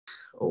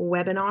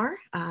webinar,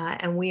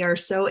 and we are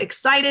so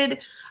excited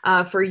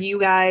for you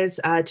guys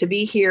to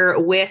be here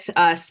with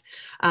us.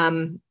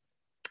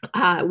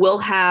 We'll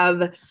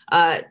have,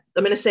 I'm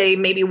going to say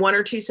maybe one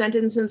or two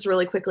sentences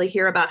really quickly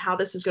here about how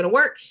this is going to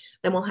work.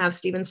 Then we'll have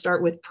Stephen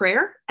start with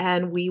prayer,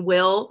 and we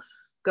will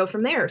go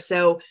from there.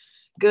 So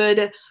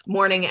good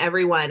morning,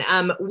 everyone.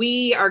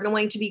 We are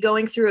going to be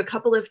going through a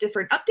couple of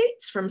different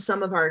updates from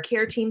some of our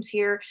care teams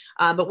here,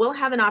 but we'll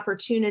have an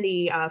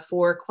opportunity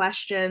for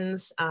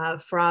questions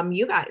from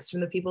you guys, from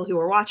the people who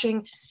are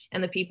watching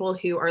and the people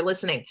who are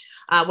listening.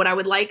 What I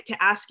would like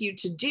to ask you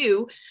to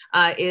do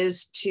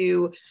is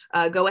to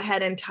go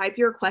ahead and type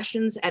your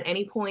questions at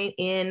any point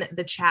in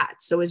the chat.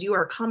 So as you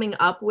are coming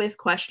up with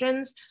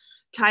questions,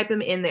 type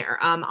them in there.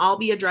 I'll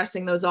be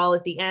addressing those all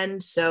at the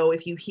end. So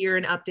if you hear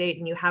an update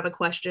and you have a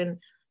question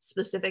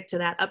specific to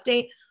that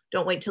update,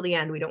 don't wait till the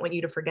end. We don't want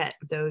you to forget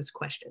those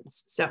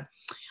questions. So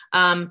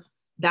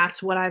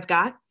that's what I've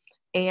got.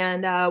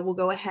 And we'll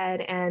go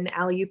ahead and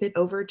alley-oop it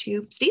over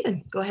to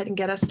Stephen. Go ahead and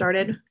get us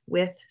started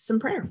with some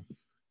prayer.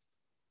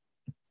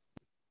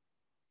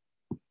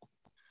 All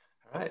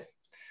right.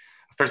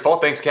 First of all,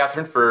 thanks,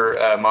 Catherine, for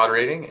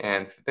moderating.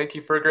 And thank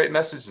you for a great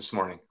message this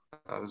morning.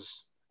 That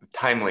was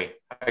timely.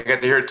 I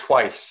got to hear it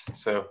twice,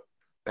 so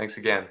thanks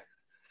again.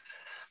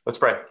 Let's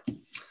pray.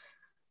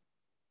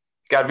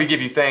 God, we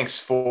give you thanks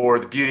for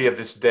the beauty of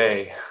this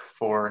day,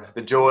 for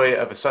the joy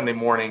of a Sunday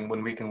morning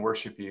when we can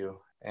worship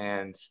you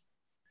and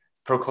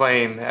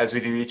proclaim, as we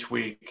do each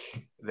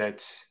week,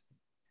 that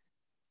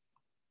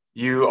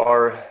you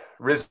are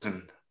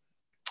risen.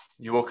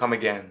 You will come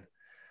again.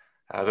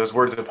 Those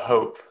words of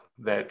hope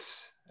that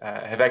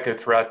have echoed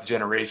throughout the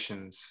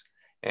generations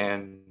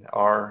and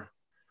are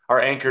our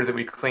anchor that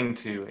we cling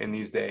to in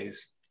these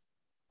days.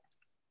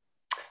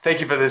 Thank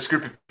you for this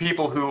group of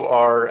people who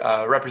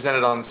are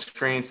represented on the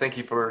screens. Thank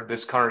you for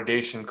this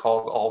congregation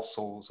called All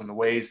Souls and the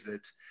ways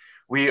that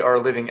we are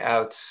living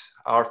out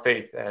our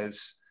faith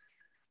as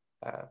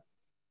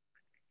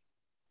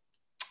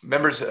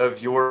members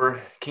of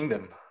your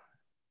kingdom.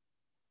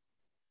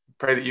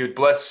 Pray that you would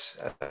bless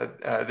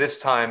this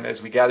time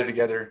as we gather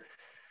together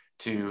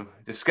to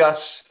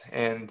discuss,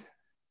 and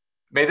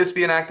may this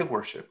be an act of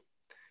worship.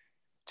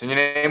 It's in your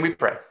name we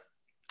pray.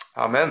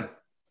 Amen.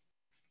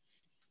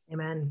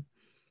 Amen.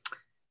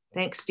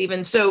 Thanks,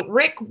 Stephen. So,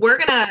 Rick, we're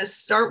going to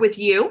start with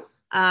you.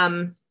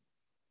 Let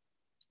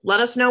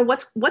us know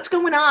what's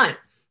going on.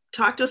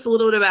 Talk to us a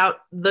little bit about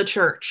the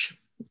church.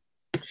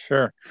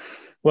 Sure.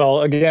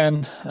 Well,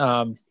 again,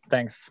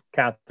 thanks,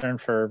 Catherine,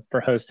 for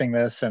hosting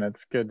this, and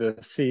it's good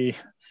to see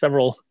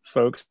several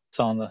folks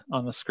on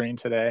the screen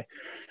today.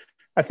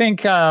 I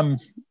think,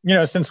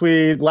 since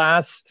we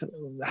last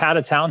had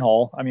a town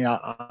hall, I mean,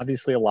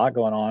 obviously a lot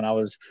going on. I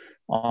was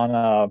on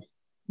a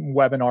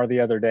webinar the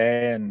other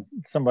day and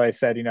somebody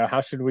said,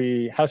 how should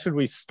we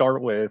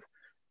start with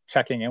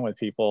checking in with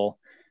people?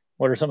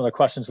 What are some of the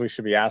questions we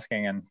should be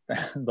asking? And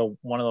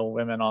one of the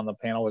women on the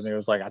panel with me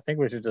was like, I think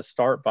we should just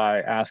start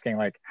by asking,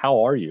 like,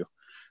 how are you?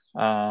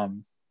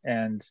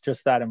 And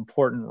just that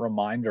important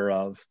reminder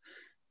of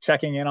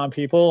checking in on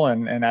people.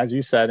 And as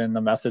you said in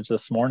the message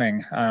this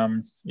morning,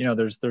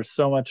 there's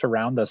so much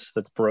around us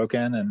that's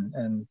broken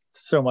and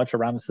so much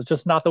around us that's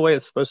just not the way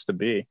it's supposed to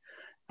be.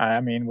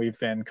 I mean, we've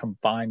been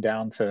confined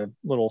down to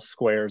little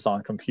squares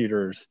on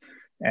computers,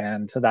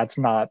 and that's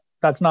not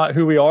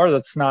who we are.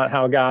 That's not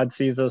how God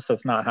sees us.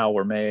 That's not how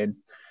we're made.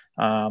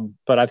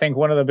 But I think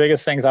one of the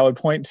biggest things I would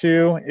point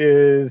to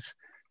is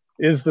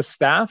the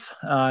staff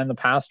and the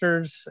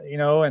pastors,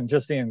 and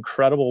just the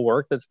incredible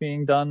work that's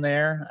being done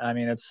there. I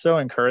mean, it's so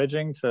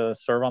encouraging to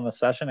serve on the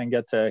session and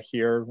get to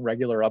hear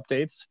regular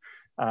updates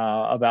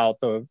about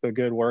the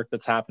good work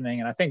that's happening.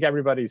 And I think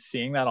everybody's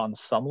seeing that on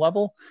some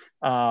level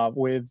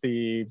with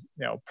the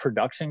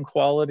production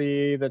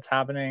quality that's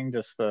happening,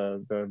 just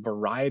the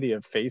variety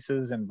of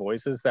faces and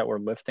voices that we're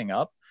lifting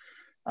up.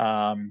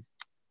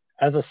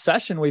 As a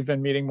session, we've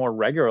been meeting more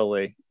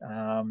regularly.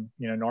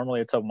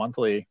 Normally it's a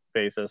monthly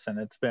basis, and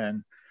it's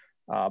been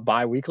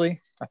bi-weekly.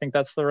 I think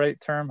that's the right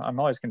term. I'm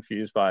always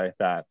confused by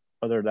that,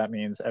 whether that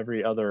means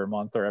every other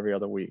month or every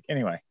other week.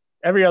 Anyway,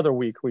 every other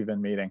week we've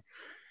been meeting.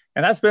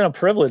 And that's been a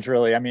privilege,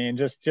 really. I mean,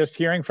 just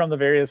hearing from the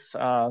various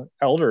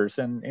elders.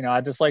 And,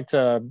 I'd just like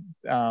to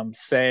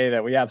say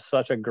that we have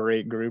such a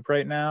great group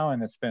right now.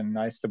 And it's been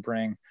nice to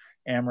bring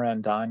Amra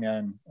and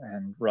Danya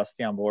and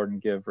Rusty on board and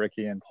give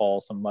Ricky and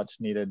Paul some much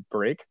needed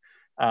break.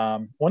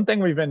 One thing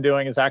we've been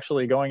doing is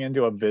actually going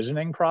into a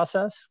visioning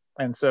process.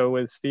 And so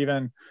with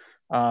Stephen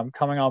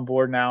coming on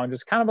board now and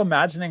just kind of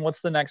imagining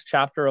what's the next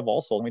chapter of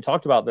All Souls. And we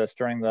talked about this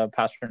during the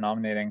pastor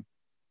nominating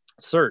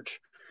search.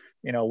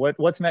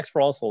 What's next for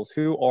All Souls?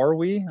 Who are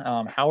we?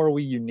 How are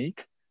we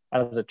unique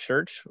as a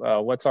church?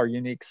 What's our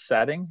unique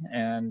setting?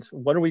 And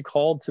what are we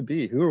called to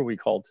be? Who are we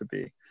called to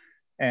be?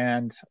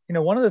 And,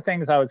 one of the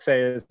things I would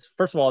say is,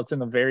 first of all, it's in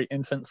the very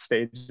infant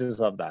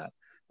stages of that.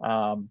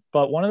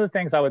 But one of the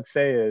things I would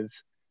say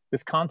is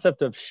this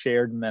concept of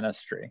shared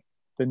ministry,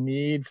 the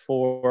need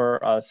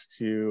for us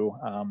to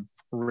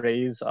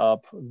raise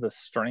up the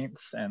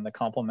strengths and the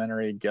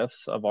complementary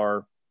gifts of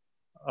our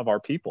of our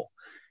people.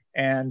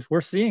 And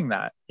we're seeing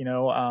that,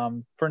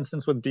 for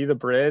instance, with Be the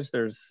Bridge,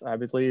 there's, I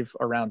believe,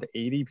 around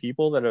 80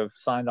 people that have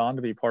signed on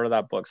to be part of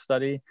that book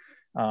study.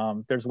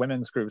 There's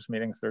women's groups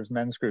meetings, there's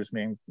men's groups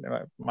meetings.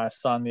 My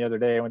son the other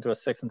day, I went to a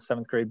 6th and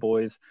 7th grade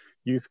boys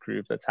youth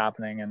group that's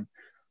happening. And,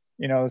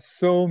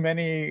 so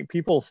many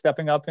people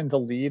stepping up and to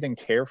lead and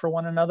care for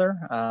one another.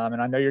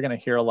 And I know you're going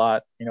to hear a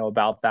lot,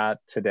 about that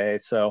today.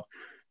 So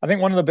I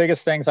think one of the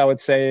biggest things I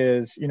would say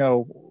is,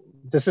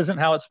 this isn't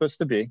how it's supposed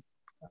to be.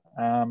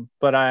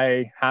 But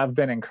I have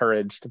been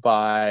encouraged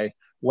by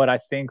what I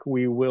think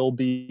we will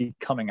be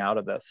coming out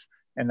of this.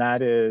 And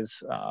that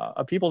is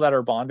a people that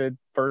are bonded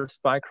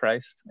first by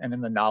Christ and in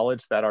the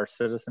knowledge that our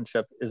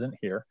citizenship isn't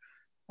here.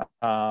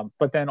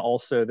 But then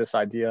also this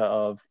idea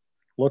of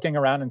looking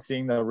around and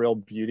seeing the real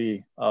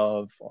beauty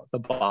of the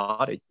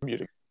body.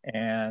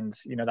 And,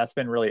 that's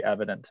been really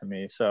evident to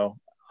me. So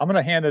I'm going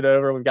to hand it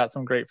over. We've got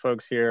some great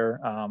folks here,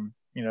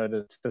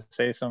 to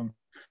say some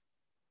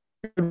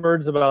good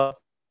words about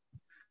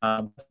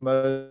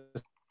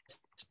most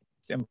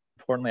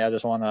importantly, I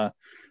just want to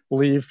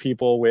leave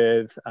people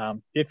with,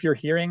 if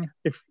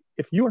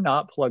you are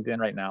not plugged in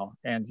right now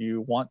and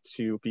you want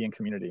to be in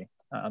community,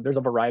 there's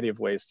a variety of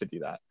ways to do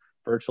that,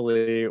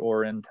 virtually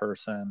or in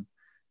person.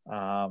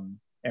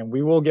 And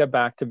we will get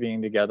back to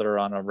being together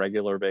on a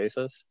regular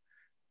basis,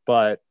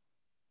 but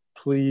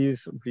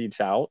please reach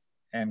out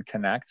and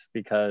connect,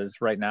 because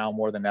right now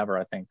more than ever,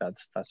 I think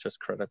that's just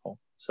critical.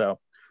 So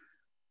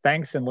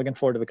thanks, and looking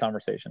forward to the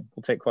conversation.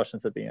 We'll take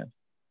questions at the end.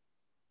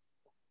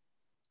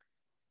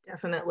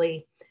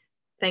 Definitely.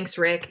 Thanks,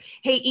 Rick.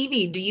 Hey,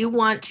 Evie, do you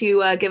want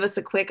to give us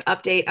a quick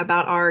update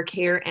about our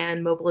Care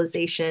and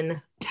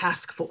Mobilization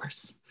Task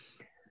Force?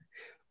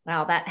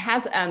 Wow, that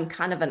has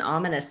kind of an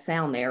ominous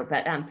sound there,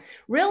 but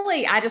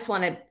really, I just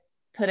want to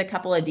put a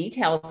couple of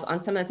details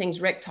on some of the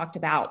things Rick talked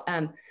about.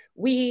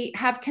 We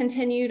have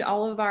continued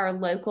all of our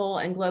local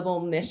and global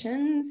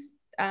missions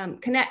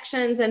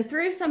connections, and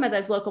through some of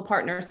those local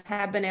partners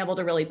have been able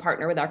to really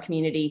partner with our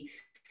community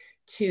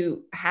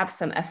to have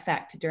some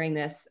effect during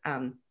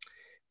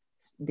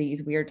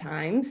these weird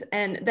times.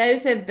 And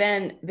those have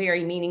been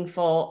very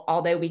meaningful,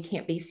 although we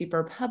can't be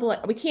super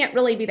public. We can't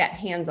really be that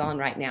hands-on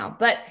right now.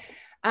 But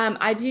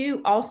I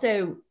do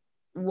also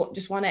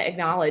just want to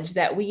acknowledge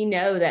that we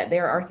know that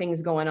there are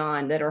things going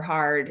on that are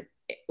hard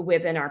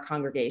within our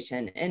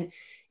congregation. And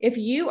if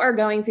you are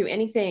going through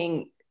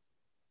anything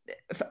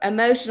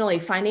emotionally,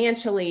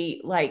 financially,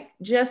 like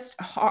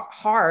just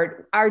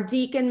hard, our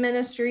deacon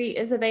ministry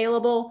is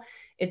available.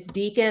 It's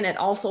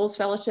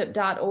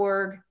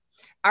deacon@allsoulsfellowship.org.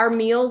 Our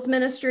meals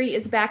ministry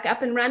is back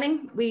up and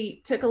running.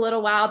 We took a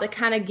little while to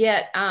kind of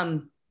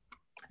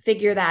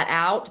figure that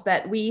out,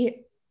 but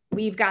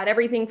we've got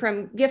everything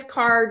from gift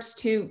cards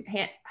to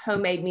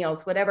homemade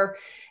meals, whatever.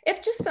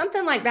 If just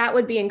something like that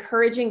would be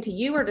encouraging to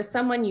you or to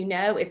someone you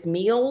know, it's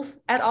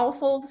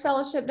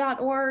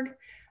meals@allsoulsfellowship.org.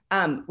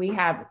 We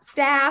have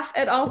staff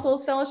at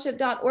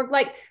allsoulsfellowship.org.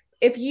 Like,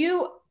 if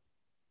you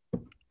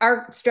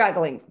are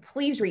struggling,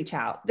 please reach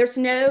out. There's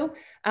no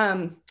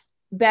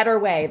better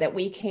way that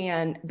we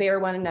can bear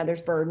one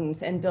another's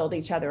burdens and build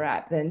each other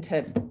up than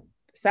to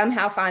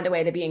somehow find a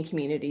way to be in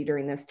community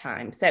during this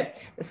time. So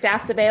the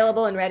staff's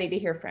available and ready to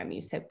hear from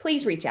you. So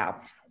please reach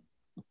out.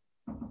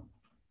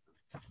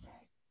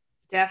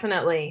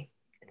 Definitely.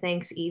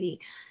 Thanks, Evie.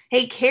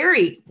 Hey,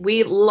 Carrie,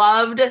 we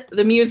loved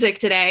the music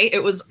today.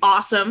 It was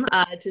awesome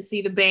to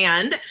see the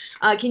band.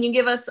 Can you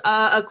give us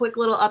a quick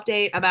little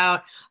update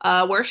about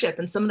worship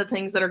and some of the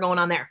things that are going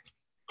on there?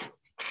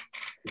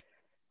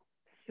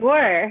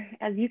 Sure.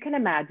 As you can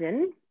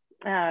imagine,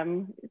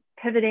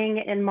 pivoting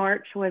in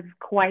March was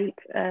quite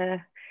a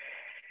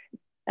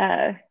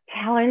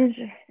challenge,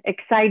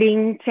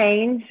 exciting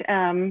change.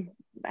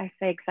 I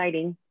say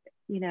exciting,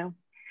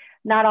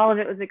 not all of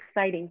it was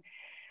exciting.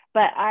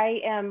 But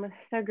I am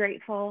so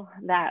grateful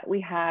that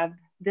we have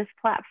this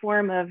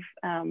platform of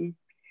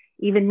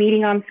even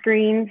meeting on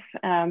screens.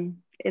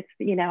 It's,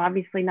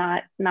 obviously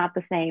not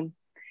the same.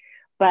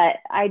 But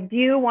I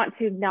do want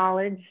to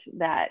acknowledge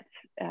that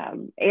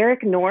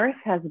Eric North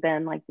has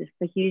been like just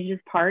the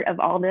hugest part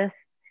of all this.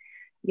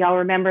 Y'all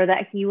remember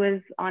that he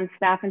was on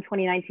staff in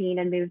 2019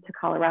 and moved to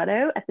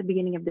Colorado at the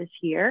beginning of this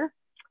year.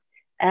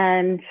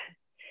 And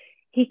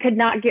he could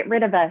not get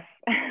rid of us.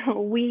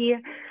 We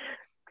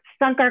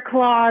sunk our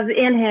claws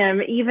in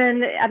him,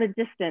 even at a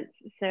distance.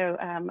 So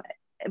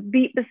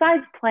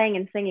besides playing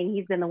and singing,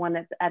 he's been the one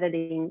that's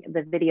editing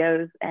the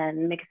videos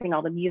and mixing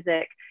all the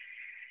music.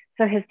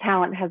 So his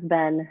talent has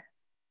been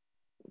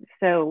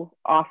so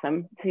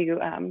awesome to,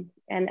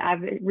 and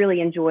I've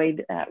really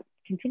enjoyed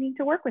continuing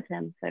to work with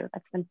him. So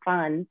that's been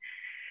fun.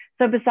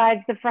 So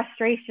besides the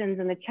frustrations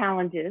and the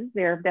challenges,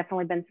 there have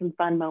definitely been some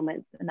fun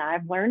moments, and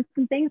I've learned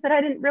some things that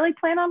I didn't really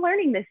plan on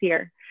learning this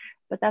year,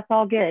 but that's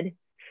all good.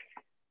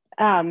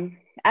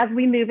 As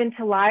we move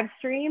into live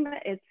stream,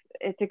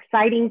 it's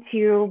exciting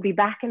to be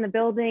back in the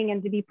building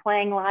and to be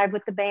playing live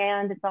with the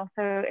band. It's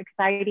also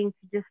exciting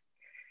to just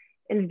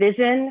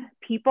envision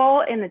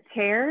people in the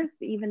chairs,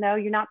 even though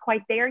you're not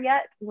quite there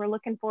yet. We're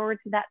looking forward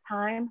to that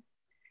time.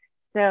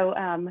 So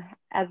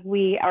as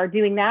we are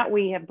doing that,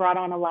 we have brought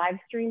on a live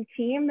stream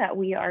team that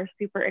we are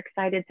super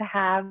excited to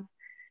have.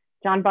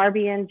 John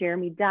Barbian,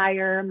 Jeremy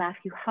Dyer,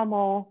 Matthew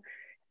Hummel,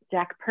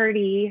 Jack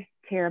Purdy,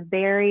 Tara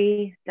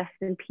Berry,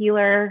 Dustin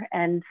Peeler.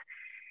 And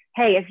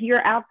hey, if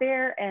you're out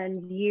there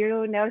and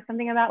you know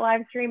something about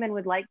live stream and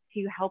would like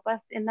to help us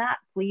in that,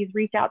 please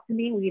reach out to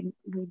me. We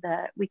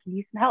can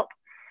use some help.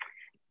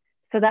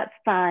 So that's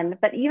fun.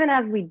 But even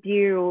as we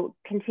do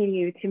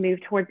continue to move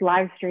towards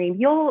live stream,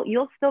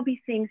 you'll still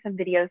be seeing some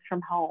videos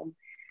from home.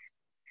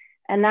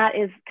 And that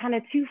is kind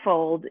of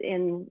twofold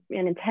in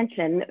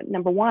intention.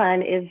 Number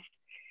one is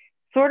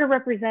sort of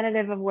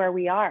representative of where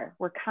we are.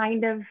 We're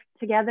kind of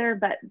together,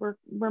 but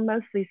we're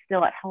mostly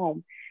still at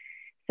home.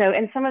 So,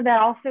 and some of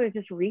that also is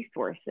just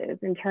resources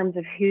in terms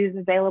of who's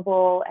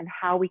available and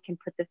how we can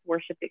put this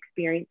worship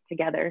experience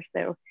together.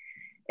 So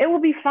it will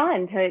be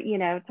fun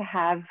to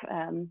have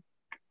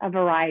a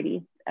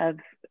variety of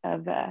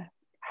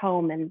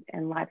home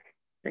and live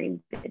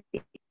stream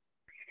videos.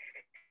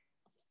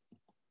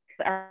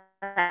 Our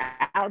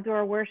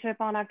outdoor worship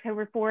on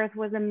October 4th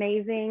was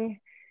amazing,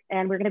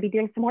 and we're going to be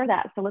doing some more of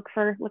that. So look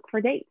for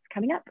dates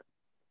coming up.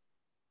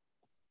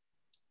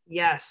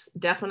 Yes,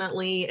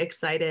 definitely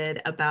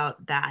excited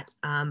about that.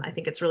 I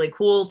think it's really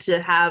cool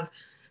to have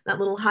that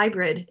little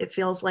hybrid. It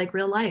feels like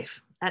real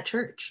life at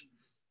church,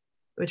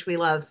 which we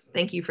love.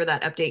 Thank you for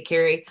that update,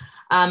 Carrie.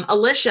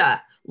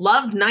 Alicia,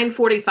 loved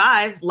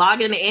 9:45,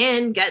 logging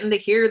in, getting to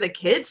hear the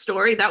kids'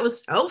 story. That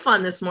was so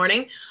fun this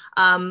morning.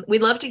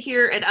 We'd love to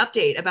hear an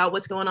update about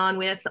what's going on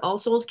with All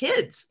Souls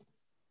Kids.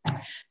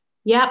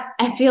 Yep,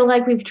 I feel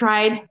like we've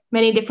tried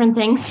many different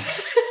things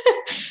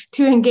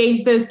to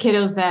engage those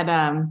kiddos that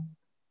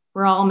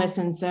we're all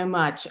missing so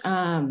much.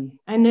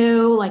 I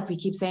know, like we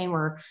keep saying,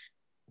 we're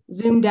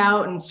zoomed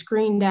out and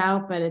screened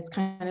out, but it's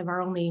kind of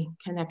our only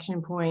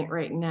connection point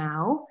right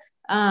now.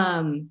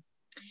 And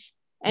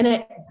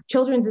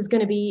Children's is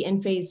going to be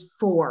in phase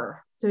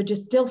 4. So it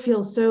just still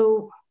feels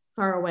so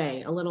far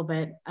away a little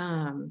bit.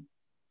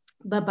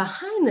 But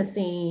behind the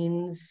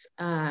scenes,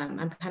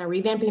 I'm kind of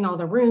revamping all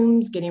the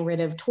rooms, getting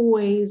rid of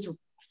toys,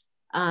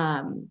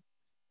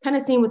 kind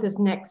of seeing what this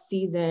next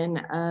season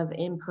of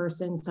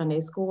in-person Sunday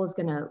school is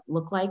going to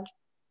look like.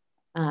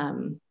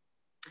 And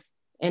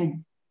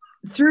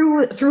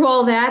through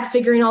all that,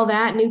 figuring all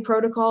that, new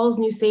protocols,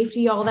 new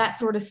safety, all that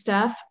sort of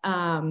stuff,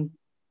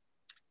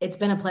 it's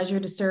been a pleasure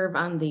to serve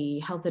on the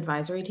health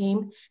advisory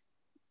team.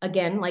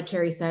 Again, like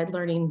Carrie said,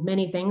 learning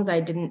many things I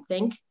didn't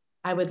think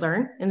I would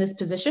learn in this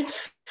position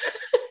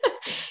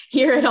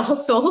here at All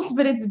Souls,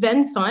 but it's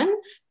been fun.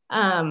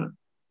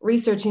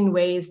 Researching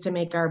ways to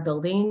make our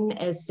building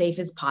as safe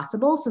as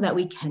possible so that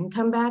we can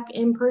come back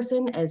in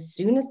person as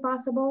soon as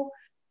possible.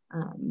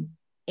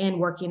 And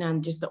working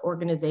on just the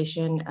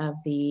organization of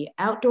the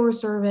outdoor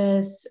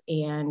service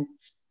and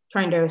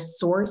trying to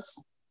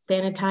source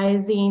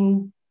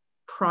sanitizing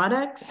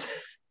products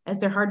as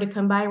they're hard to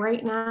come by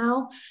right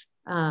now.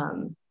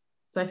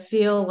 So I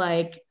feel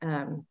like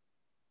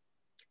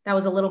that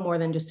was a little more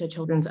than just a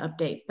children's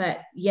update,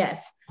 but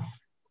yes,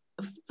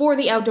 for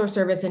the outdoor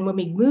service and when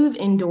we move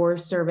indoor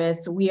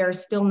service, we are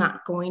still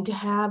not going to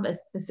have a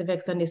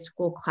specific Sunday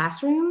school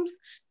classrooms,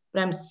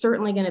 but I'm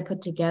certainly going to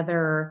put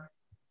together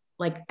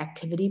like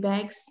activity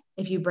bags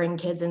if you bring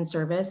kids in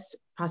service,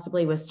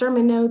 possibly with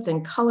sermon notes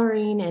and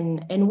coloring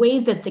and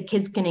ways that the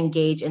kids can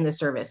engage in the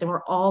service. And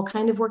we're all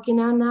kind of working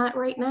on that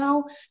right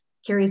now.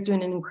 Carrie's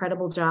doing an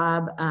incredible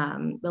job.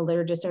 The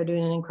liturgists are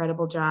doing an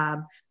incredible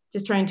job,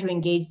 just trying to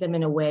engage them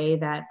in a way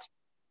that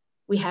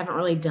we haven't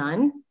really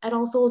done at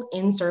All Souls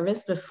in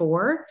service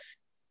before,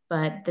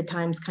 but the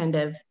times kind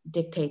of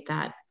dictate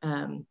that.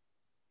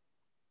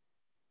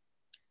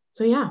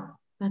 So yeah,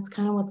 that's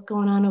kind of what's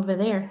going on over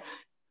there.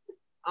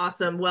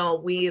 Awesome.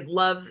 Well, we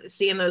love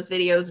seeing those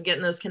videos and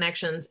getting those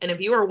connections. And if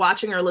you are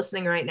watching or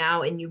listening right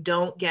now and you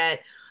don't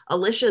get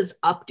Alicia's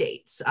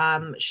updates,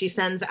 she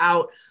sends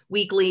out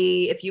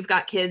weekly, if you've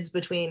got kids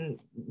between,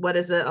 what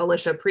is it,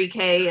 Alicia,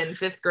 pre-K and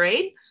 5th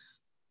grade?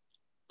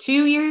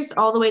 2 years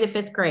all the way to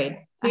 5th grade.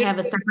 I have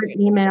a separate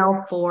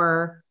email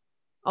for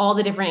all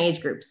the different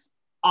age groups.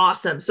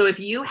 Awesome. So if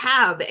you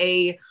have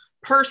a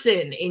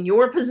person in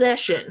your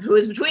possession who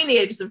is between the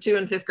ages of 2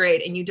 and 5th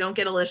grade and you don't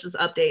get Alicia's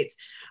updates,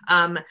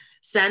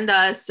 send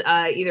us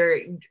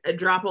either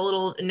drop a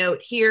little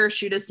note here,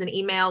 shoot us an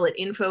email at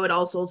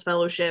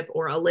info@allsoulsfellowship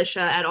or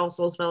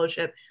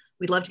Alicia@allsoulsfellowship.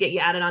 We'd love to get you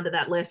added onto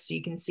that list so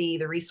you can see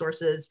the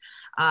resources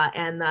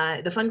and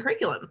the fun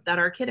curriculum that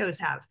our kiddos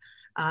have,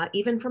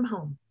 even from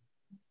home.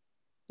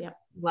 Yep.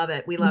 Love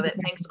it. We love it.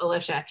 Thanks,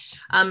 Alicia.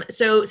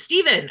 So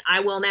Stephen, I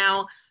will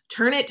now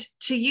turn it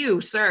to you,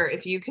 sir.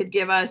 If you could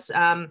give us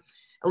a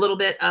little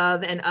bit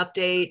of an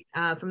update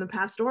from the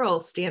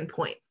pastoral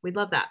standpoint. We'd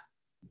love that.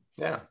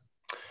 Yeah.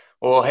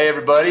 Well, hey,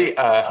 everybody.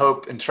 I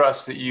hope and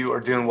trust that you are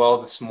doing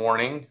well this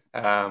morning.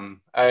 I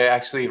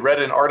actually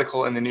read an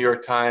article in the New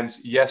York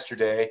Times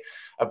yesterday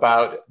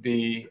about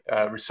the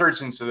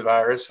resurgence of the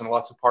virus in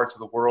lots of parts of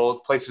the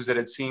world, places that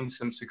had seen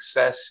some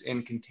success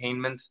in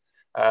containment,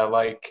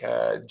 like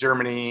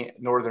Germany,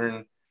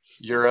 Northern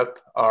Europe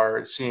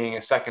are seeing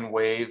a second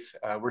wave.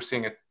 We're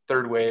seeing a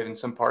third wave in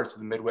some parts of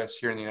the Midwest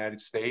here in the United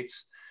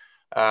States.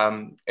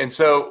 And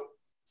so,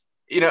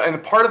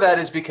 and part of that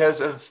is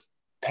because of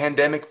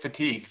pandemic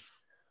fatigue.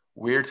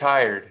 We're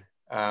tired.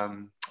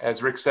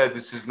 As Rick said,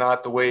 this is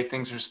not the way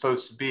things are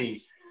supposed to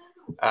be.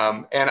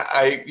 And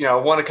I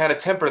want to kind of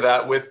temper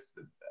that with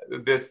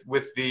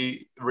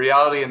the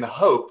reality and the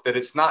hope that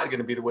it's not going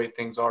to be the way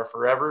things are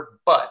forever,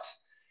 but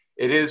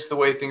it is the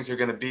way things are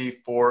going to be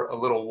for a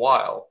little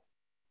while.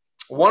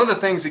 One of the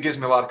things that gives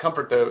me a lot of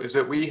comfort, though, is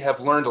that we have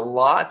learned a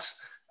lot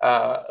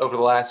over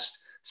the last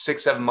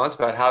 6-7 months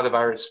about how the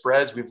virus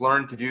spreads. We've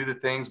learned to do the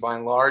things by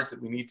and large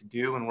that we need to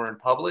do when we're in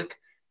public,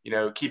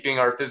 keeping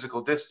our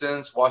physical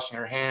distance, washing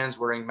our hands,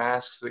 wearing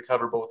masks that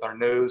cover both our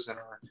nose and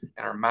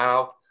our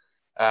mouth.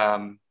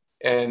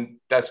 And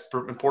that's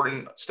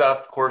important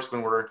stuff, of course,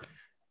 when we're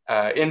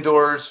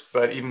indoors,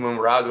 but even when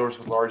we're outdoors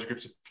with large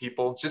groups of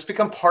people. It's just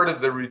become part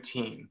of the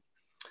routine.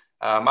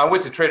 I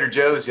went to Trader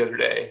Joe's the other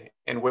day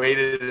and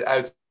waited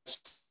outside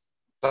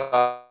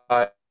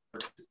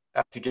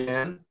to get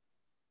in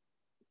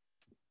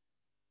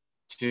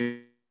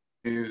to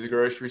the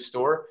grocery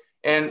store.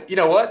 And you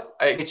know what?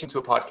 I get into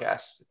a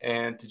podcast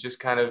and to just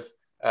kind of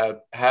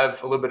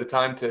have a little bit of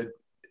time to,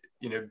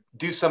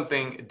 do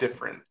something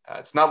different.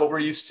 It's not what we're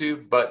used to,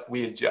 but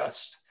we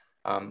adjust.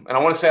 And I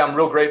want to say I'm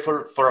real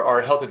grateful for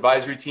our health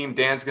advisory team.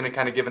 Dan's going to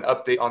kind of give an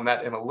update on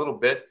that in a little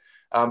bit.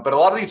 But a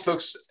lot of these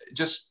folks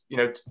just,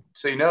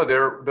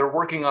 they're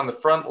working on the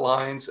front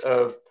lines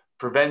of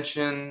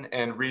prevention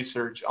and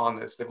research on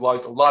this. They've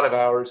logged a lot of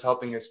hours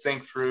helping us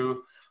think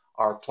through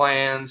our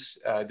plans,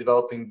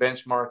 developing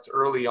benchmarks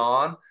early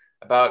on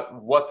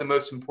about what the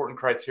most important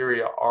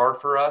criteria are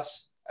for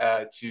us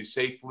to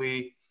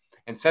safely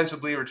and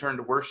sensibly return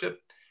to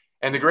worship.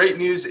 And the great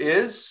news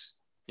is,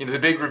 the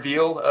big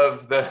reveal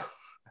of the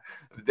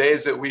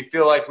days that we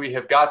feel like we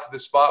have got to the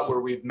spot where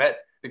we've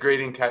met the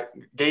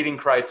gating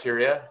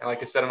criteria. And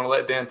like I said, I'm going to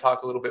let Dan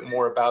talk a little bit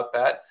more about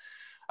that.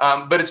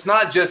 But it's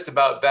not just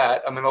about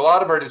that. A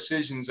lot of our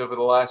decisions over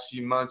the last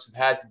few months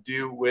have had to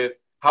do with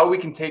how we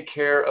can take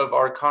care of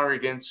our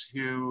congregants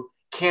who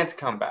can't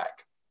come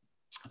back.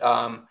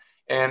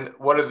 And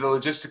what are the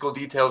logistical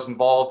details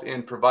involved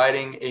in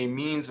providing a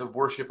means of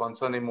worship on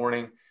Sunday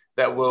morning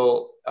that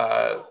will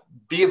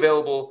be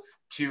available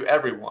to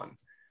everyone.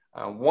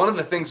 One of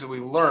the things that we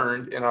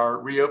learned in our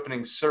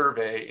reopening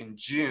survey in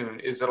June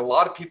is that a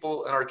lot of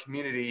people in our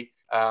community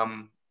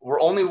were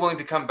only willing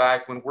to come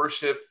back when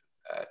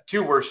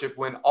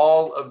when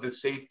all of the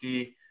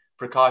safety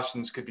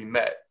precautions could be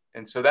met.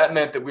 And so that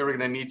meant that we were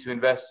going to need to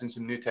invest in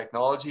some new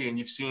technology. And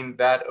you've seen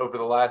that over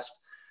the last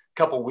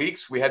couple of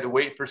weeks. We had to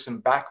wait for some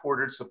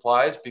back-ordered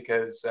supplies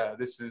because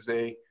this is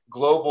a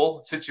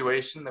global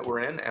situation that we're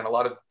in. And a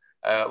lot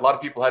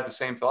of people had the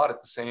same thought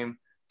at the same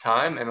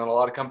time, and a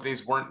lot of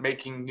companies weren't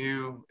making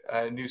new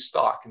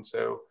stock. And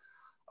so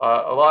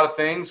a lot of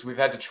things, we've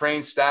had to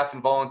train staff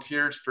and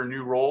volunteers for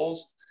new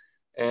roles.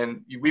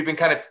 And we've been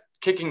kind of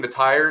kicking the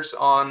tires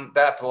on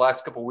that for the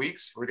last couple of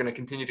weeks. We're going to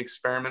continue to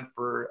experiment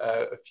for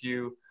a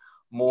few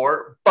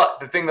more. But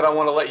the thing that I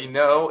want to let you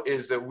know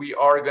is that we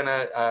are going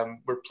to,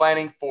 we're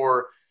planning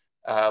for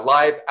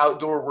live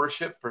outdoor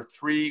worship for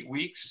 3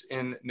 weeks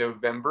in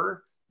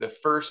November, the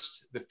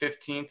 1st, the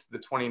 15th, the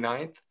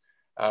 29th.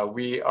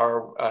 We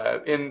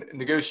are in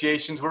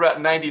negotiations. We're about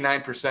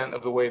 99%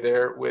 of the way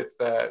there with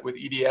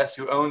EDS,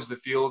 who owns the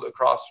field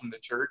across from the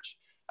church.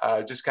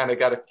 Just kind of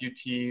got a few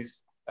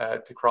T's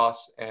to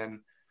cross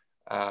and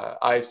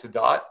I's to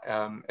dot.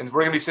 And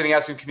we're going to be sending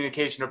out some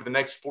communication over the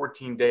next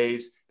 14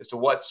 days as to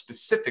what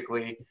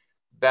specifically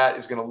that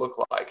is going to look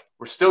like.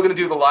 We're still going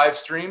to do the live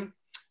stream.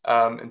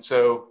 And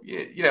so,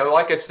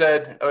 like I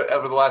said,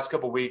 over the last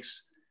couple of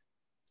weeks,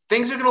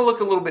 things are going to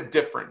look a little bit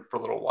different for a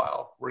little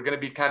while. We're going to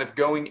be kind of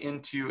going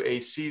into a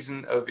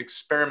season of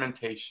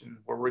experimentation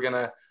where we're going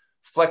to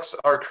flex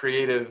our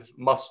creative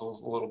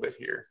muscles a little bit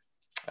here.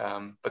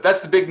 But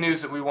that's the big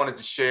news that we wanted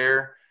to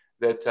share,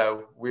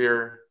 that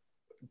we're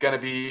going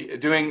to be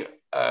doing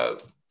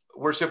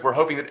worship. We're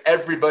hoping that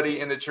everybody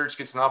in the church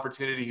gets an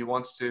opportunity who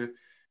wants to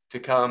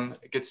come,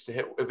 gets to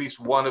hit at least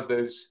one of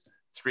those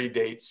 3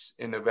 dates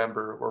in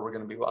November where we're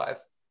going to be live.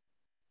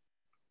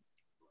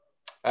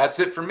 That's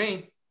it for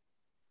me.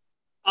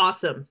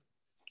 Awesome.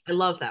 I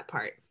love that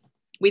part.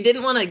 We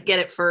didn't want to get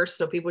it first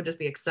so people would just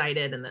be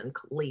excited and then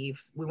leave.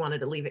 We wanted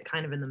to leave it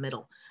kind of in the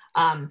middle.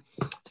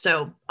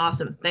 So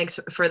awesome. Thanks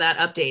for that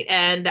update.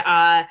 And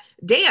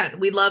Dan,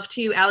 we'd love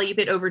to alley-oop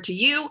it over to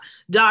you.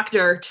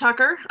 Dr.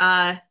 Tucker,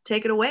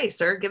 take it away,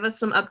 sir. Give us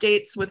some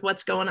updates with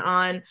what's going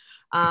on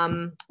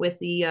with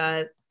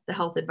the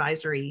health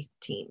advisory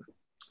team.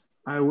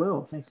 I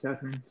will. Thanks,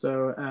 Catherine.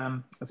 So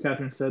as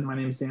Catherine said, my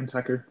name is Dan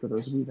Tucker. For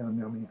those of you who don't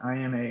know me, I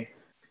am a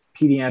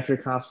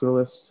pediatric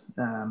hospitalist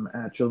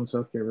at Children's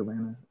Healthcare of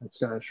Atlanta at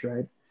Scottish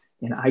Rite.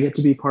 And I get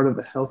to be part of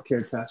the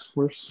healthcare task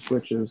force,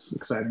 which is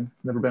exciting.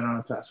 Never been on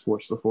a task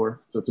force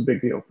before, so it's a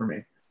big deal for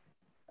me.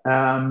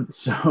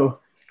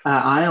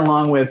 I,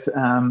 along with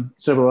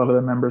several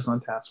other members on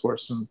the task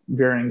force from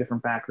varying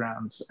different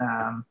backgrounds,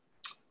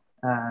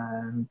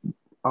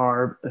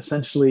 are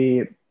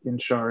essentially in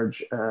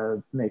charge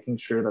of making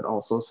sure that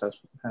ALSOS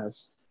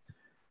has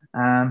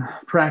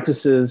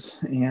practices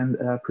and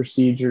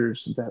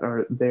procedures that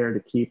are there to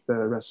keep the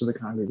rest of the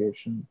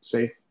congregation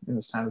safe in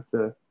this time of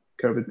the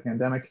COVID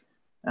pandemic,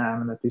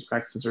 and that these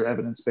practices are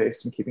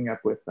evidence-based and keeping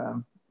up with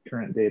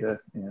current data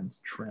and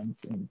trends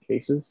in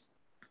cases.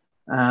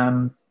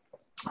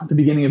 At the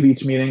beginning of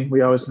each meeting, we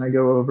always kind of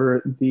go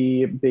over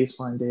the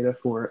baseline data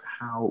for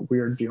how we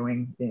are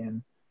doing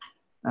in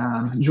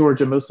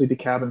Georgia, mostly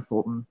DeKalb and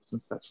Fulton,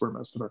 since that's where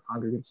most of our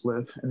congregants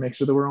live, and make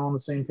sure that we're all on the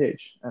same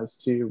page as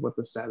to what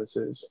the status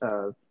is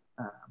of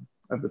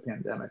the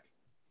pandemic.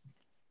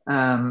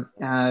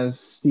 As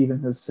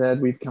Stephen has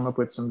said, we've come up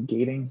with some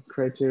gating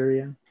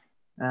criteria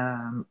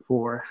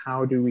for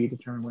how do we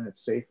determine when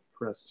it's safe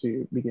for us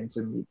to begin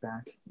to meet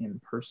back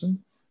in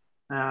person.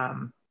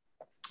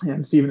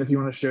 And Stephen, if you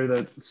want to share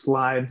the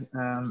slide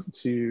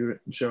to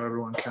show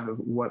everyone kind of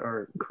what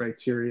our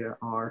criteria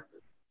are,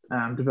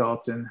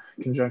 developed in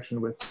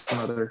conjunction with some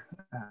other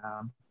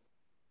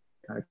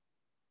kind of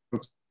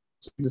folks.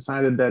 We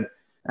decided that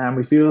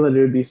we feel that it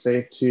would be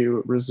safe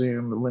to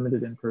resume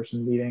limited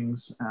in-person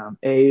meetings,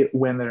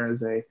 when there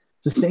is a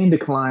sustained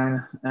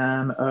decline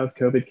of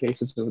COVID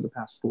cases over the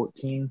past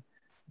 14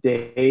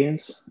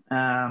 days,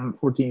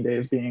 14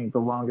 days being the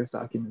longest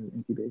documented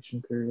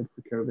incubation period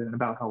for COVID and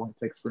about how long it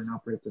takes for an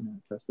outbreak to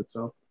manifest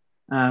itself,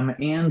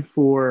 and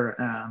for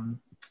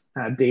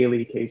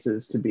daily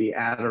cases to be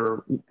at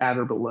or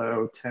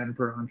below 10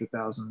 per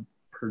 100,000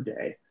 per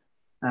day,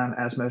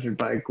 as measured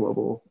by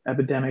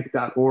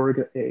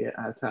globalepidemic.org,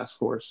 a task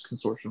force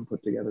consortium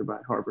put together by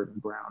Harvard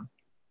and Brown.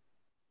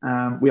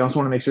 We also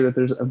want to make sure that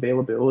there's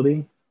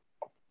availability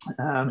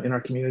in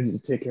our community to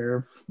take care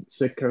of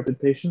sick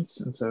COVID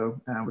patients. And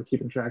so we're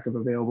keeping track of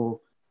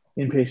available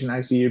inpatient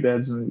ICU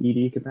beds and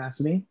ED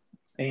capacity.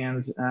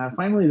 And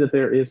finally, that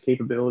there is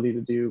capability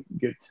to do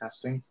good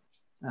testing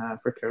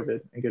for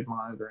COVID and good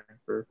monitoring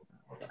for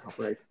the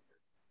outbreak.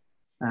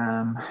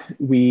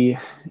 We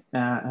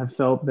have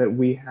felt that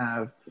we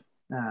have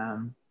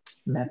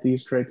met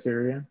these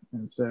criteria.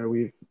 And so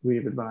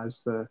we've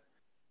advised the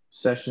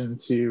session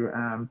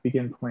to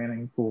begin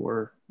planning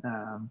for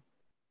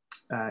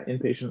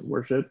inpatient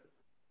worship.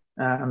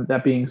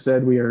 That being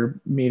said, we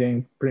are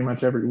meeting pretty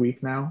much every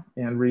week now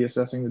and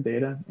reassessing the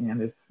data.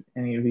 And if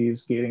any of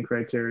these gating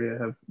criteria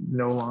have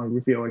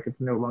we feel like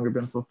it's no longer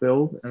been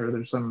fulfilled, or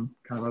there's some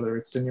kind of other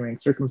extenuating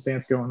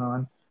circumstance going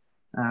on,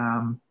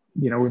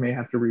 we may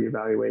have to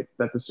reevaluate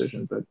that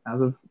decision. But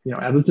as of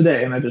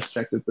today, and I just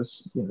checked it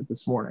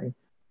this morning,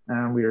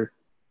 we are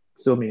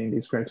still meeting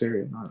these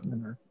criteria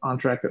and are on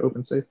track to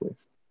open safely.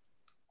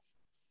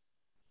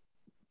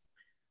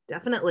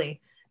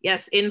 Definitely.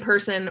 Yes,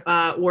 in-person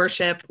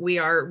worship. We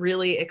are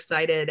really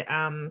excited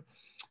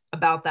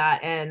about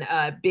that. And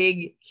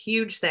big,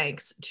 huge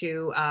thanks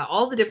to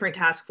all the different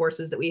task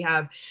forces that we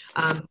have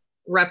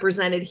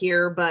represented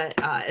here, but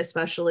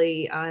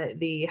especially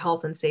the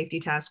Health and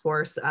Safety Task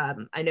Force.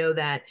 I know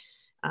that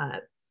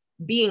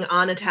being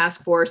on a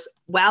task force,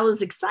 while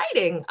is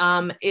exciting,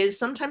 is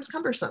sometimes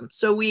cumbersome.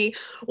 So we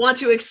want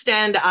to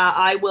extend,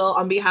 I will,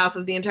 on behalf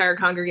of the entire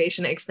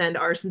congregation, extend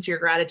our sincere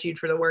gratitude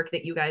for the work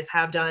that you guys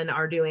have done,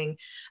 are doing,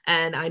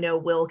 and I know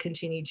will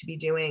continue to be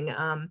doing.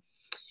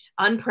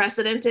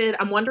 Unprecedented.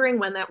 I'm wondering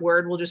when that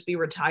word will just be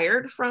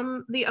retired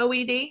from the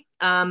OED.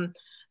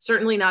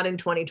 Certainly not in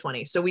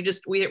 2020. So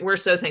we're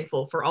so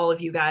thankful for all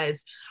of you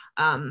guys,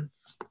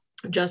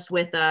 just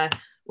with the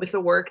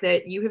work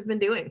that you have been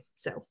doing.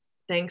 So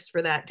thanks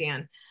for that,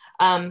 Dan.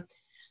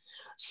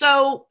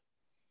 So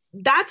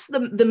that's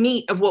the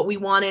meat of what we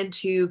wanted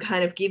to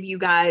kind of give you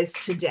guys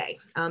today,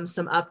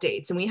 some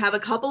updates. And we have a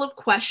couple of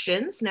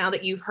questions now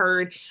that you've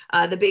heard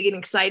the big and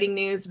exciting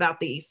news about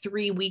the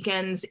 3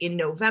 weekends in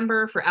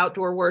November for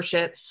outdoor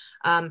worship.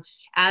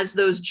 As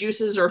those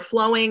juices are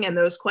flowing and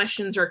those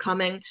questions are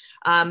coming,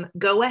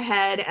 go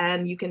ahead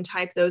and you can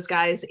type those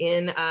guys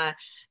in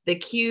the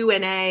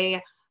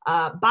Q&A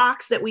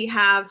box that we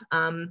have.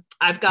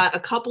 I've got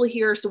a couple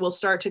here, so we'll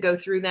start to go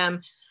through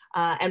them.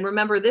 And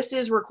remember, this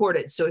is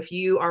recorded. So if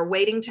you are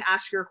waiting to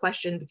ask your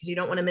question because you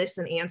don't want to miss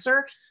an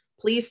answer,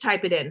 please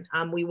type it in.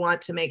 We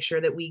want to make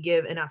sure that we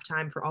give enough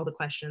time for all the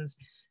questions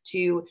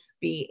to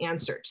be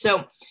answered.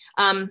 So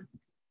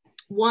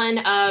one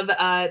of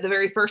the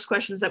very first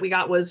questions that we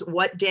got was,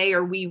 what day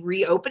are we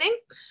reopening?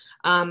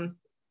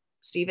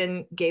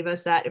 Stephen gave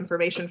us that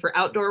information for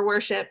outdoor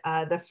worship,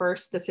 the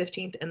 1st, the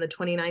 15th, and the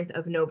 29th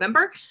of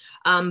November.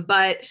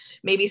 But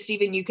maybe,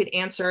 Stephen, you could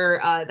answer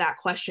that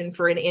question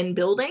for an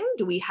in-building.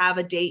 Do we have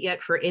a date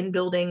yet for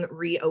in-building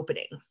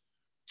reopening?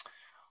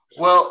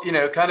 Well,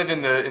 kind of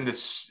in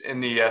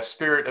the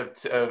spirit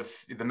of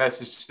the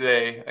message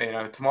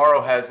today,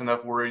 tomorrow has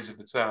enough worries of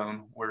its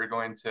own. We're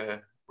going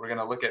to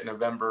look at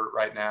November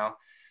right now.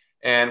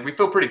 And we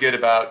feel pretty good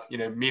about,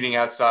 meeting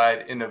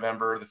outside in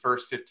November, the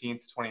 1st,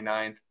 15th,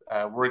 29th.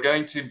 We're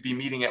going to be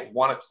meeting at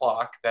 1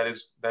 o'clock. That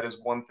is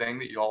one thing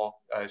that you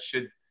all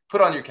should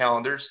put on your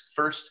calendars.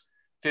 1st,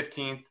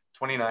 15th,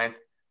 29th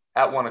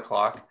at 1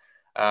 o'clock.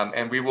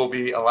 And we will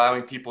be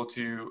allowing people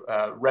to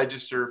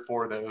register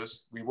for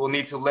those. We will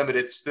need to limit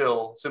it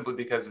still simply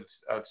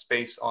because of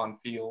space on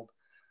field.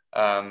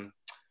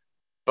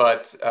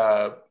 That's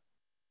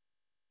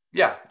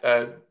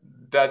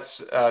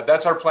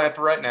our plan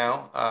for right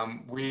now.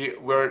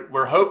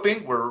 We're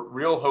hoping, we're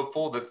real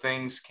hopeful that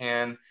things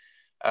can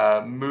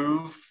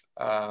move,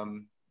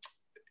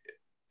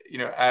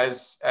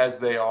 as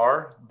they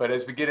are. But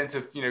as we get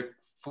into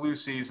flu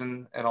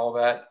season and all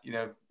that,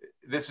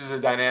 this is a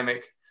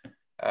dynamic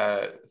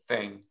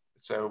thing.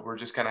 So we're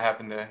just kind of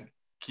having to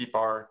keep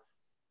our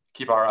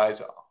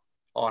eyes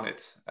on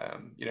it.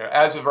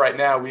 As of right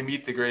now, we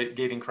meet the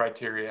gating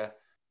criteria,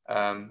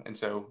 and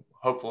so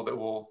hopeful that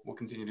we'll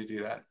continue to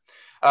do that.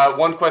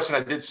 One question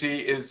I did see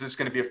is this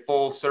going to be a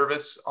full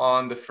service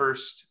on the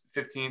 1st,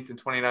 15th,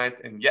 and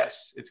 29th? And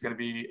yes, it's going to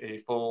be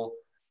a full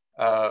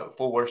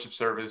worship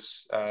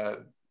service.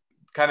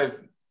 Kind of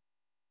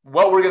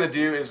what we're going to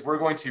do is we're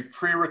going to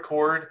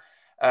pre-record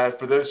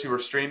for those who are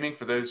streaming,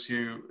 for those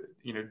who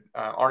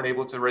aren't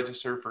able to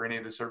register for any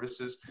of the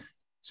services.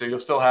 So you'll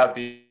still have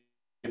the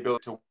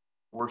ability to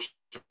worship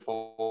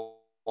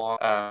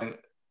along.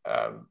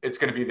 It's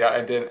going to be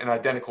an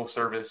identical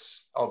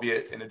service,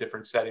 albeit in a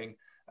different setting,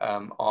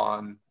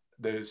 on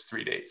those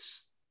 3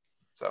 dates.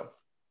 So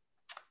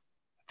I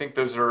think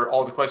those are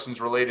all the questions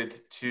related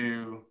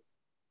to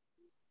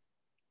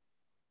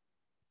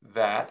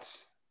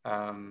that.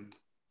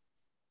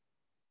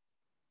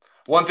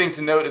 One thing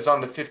to note is on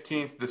the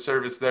 15th, the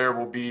service there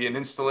will be an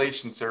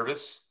installation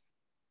service.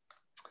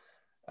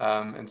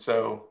 And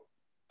so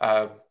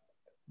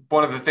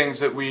one of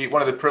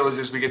the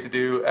privileges we get to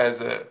do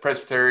as a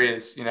presbytery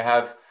is,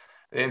 have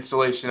the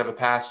installation of a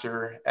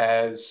pastor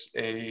as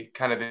a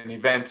kind of an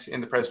event in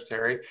the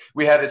presbytery.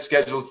 We had it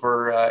scheduled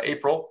for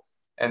April,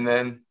 and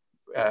then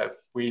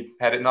we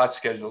had it not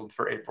scheduled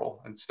for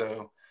April. And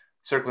so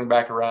circling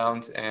back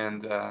around,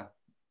 and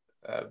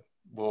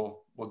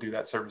we'll do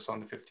that service on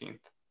the 15th.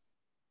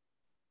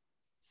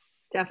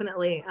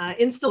 Definitely.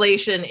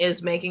 Installation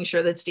is making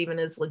sure that Stephen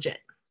is legit.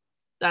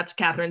 That's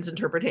Catherine's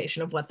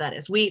interpretation of what that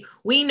is. We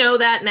know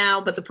that now,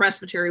 but the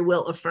presbytery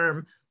will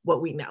affirm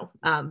what we know,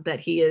 that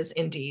he is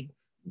indeed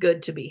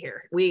good to be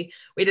here. We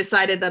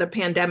decided that a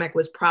pandemic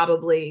was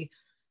probably,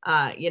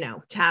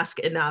 task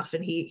enough,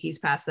 and he's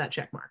passed that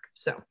check mark.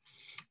 So,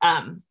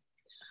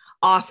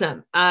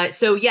 awesome.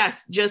 So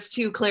yes, just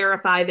to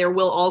clarify, there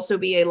will also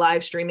be a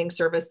live streaming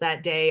service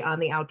that day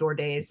on the outdoor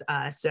days.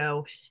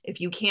 So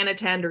if you can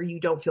attend or you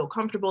don't feel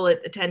comfortable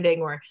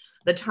attending, or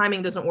the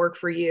timing doesn't work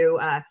for you,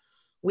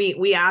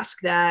 we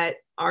ask that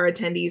our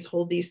attendees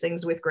hold these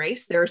things with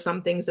grace. There are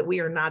some things that we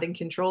are not in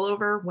control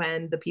over.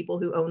 When the people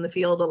who own the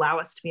field allow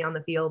us to be on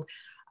the field,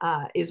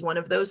 is one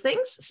of those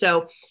things.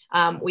 So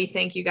we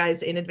thank you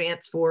guys in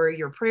advance for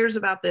your prayers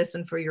about this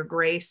and for your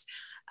grace,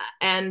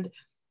 and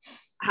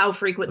how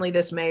frequently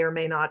this may or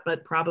may not,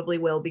 but probably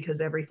will,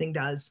 because everything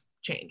does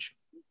change.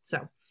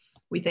 So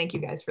we thank you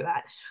guys for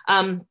that.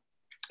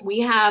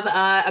 We have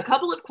a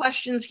couple of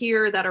questions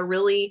here that are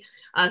really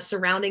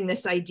surrounding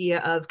this idea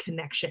of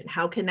connection,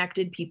 how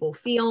connected people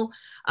feel,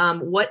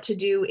 what to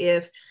do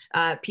if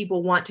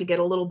people want to get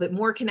a little bit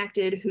more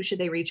connected, who should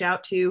they reach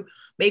out to?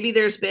 Maybe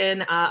there's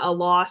been a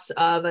loss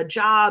of a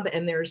job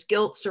and there's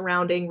guilt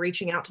surrounding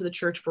reaching out to the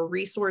church for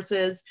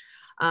resources.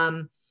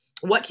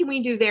 What can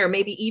we do there?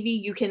 Maybe Evie,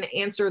 you can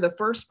answer the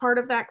first part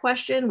of that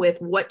question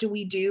with what do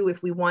we do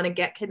if we want to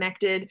get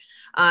connected?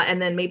 And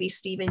then maybe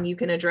Stephen, you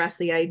can address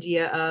the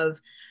idea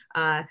of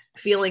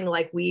feeling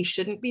like we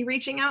shouldn't be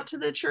reaching out to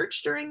the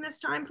church during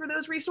this time for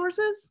those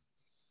resources.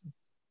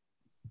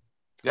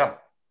 Yeah.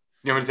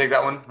 You want me to take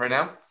that one right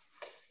now?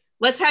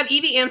 Let's have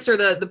Evie answer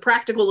the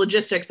practical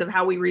logistics of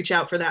how we reach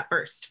out for that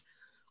first.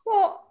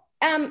 Well,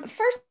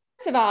 first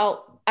of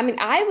all,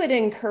 I would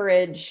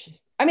encourage,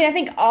 I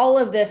think all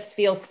of this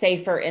feels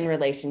safer in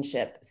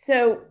relationship.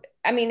 So,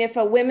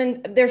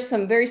 if there's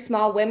some very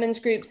small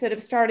women's groups that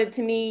have started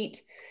to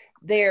meet.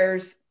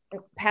 There's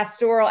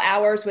pastoral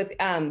hours with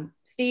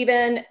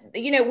Stephen,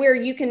 where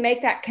you can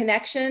make that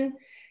connection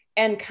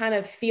and kind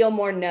of feel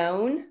more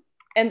known.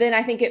 And then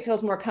I think it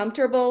feels more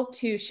comfortable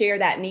to share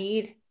that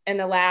need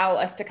and allow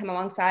us to come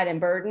alongside and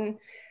burden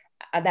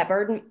that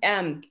burden.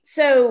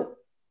 So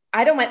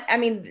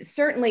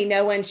certainly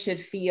no one should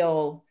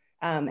feel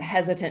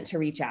hesitant to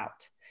reach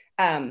out.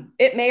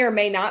 It may or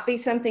may not be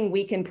something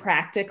we can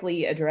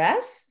practically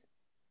address.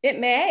 It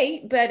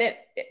may,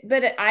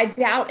 but I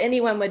doubt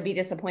anyone would be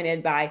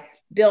disappointed by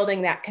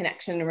building that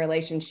connection and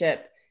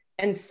relationship.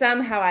 And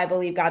somehow I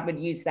believe God would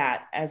use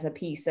that as a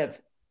piece of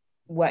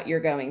what you're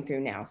going through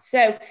now.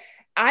 So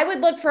I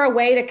would look for a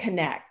way to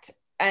connect,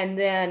 and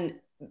then,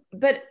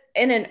 but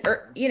in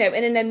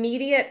an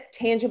immediate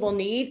tangible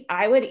need,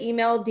 I would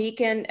email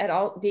deacon at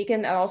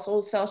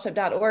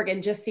allsoulsfellowship.org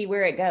and just see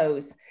where it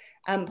goes.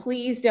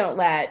 Please don't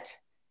let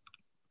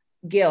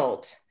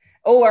guilt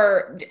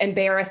or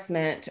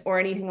embarrassment or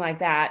anything like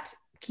that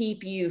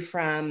keep you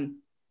from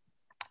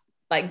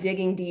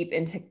digging deep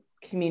into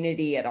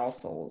community at All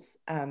Souls,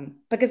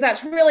 because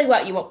that's really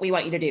what we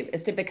want you to do,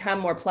 is to become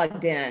more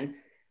plugged in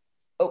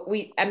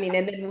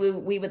and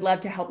then we would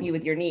love to help you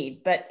with your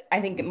need. But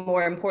I think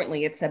more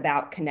importantly, it's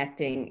about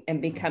connecting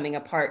and becoming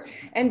a part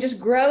and just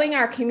growing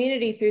our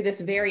community through this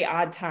very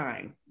odd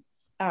time.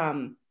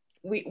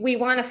 We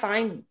want to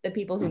find the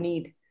people who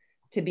need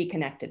to be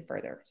connected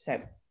further.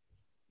 So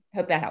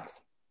hope that helps.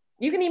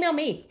 You can email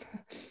me.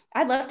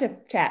 I'd love to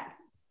chat.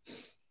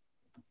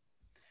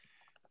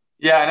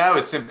 Yeah, and I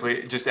would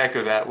simply just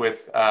echo that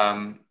with,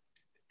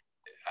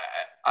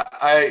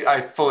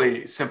 I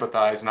fully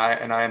sympathize and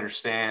I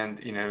understand,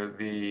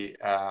 the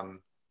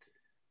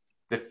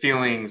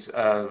feelings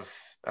of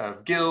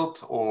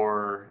guilt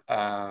or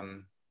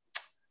of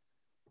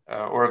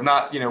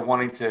not,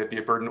 wanting to be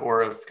a burden,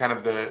 or of kind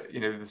of the,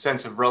 the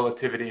sense of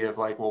relativity of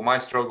like, well, my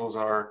struggles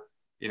are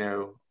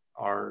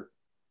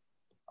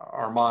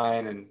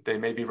mine, and they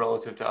may be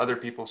relative to other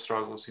people's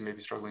struggles who may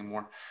be struggling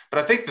more. But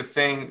I think the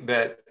thing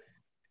that,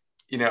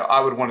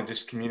 I would want to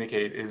just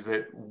communicate is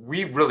that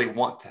we really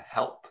want to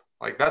help.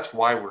 Like, that's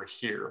why we're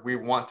here. We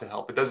want to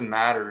help. It doesn't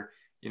matter,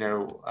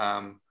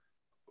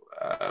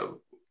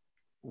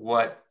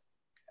 what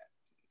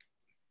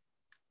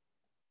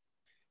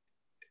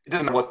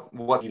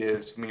it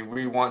is. I mean,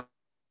 we want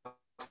to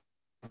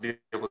be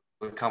able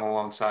to come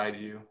alongside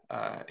you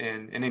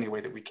in any way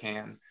that we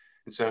can.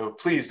 And so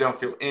please don't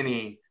feel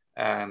any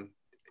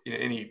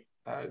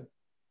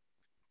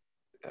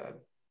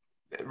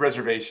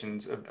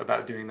reservations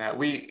about doing that.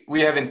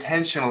 We have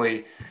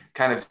intentionally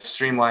kind of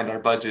streamlined our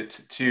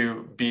budget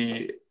to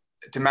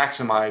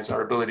maximize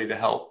our ability to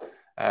help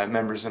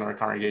members in our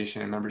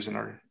congregation and members in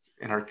our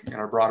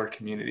broader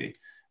community.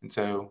 And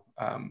so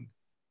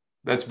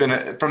that's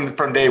been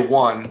from day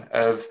one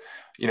of,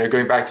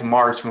 going back to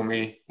March when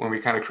we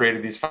kind of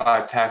created these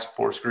 5 task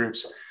force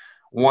groups.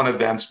 One of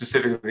them,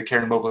 specifically the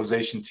Care and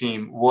Mobilization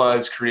team,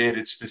 was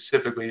created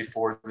specifically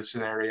for the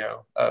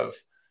scenario of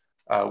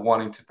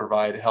wanting to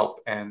provide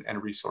help and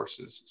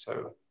resources.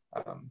 So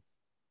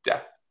yeah,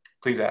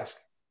 please ask.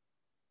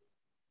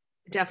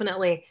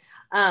 Definitely.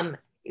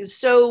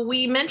 So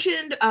we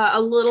mentioned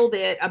a little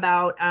bit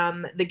about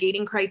the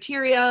gating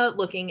criteria,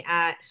 looking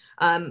at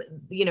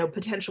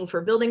potential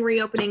for building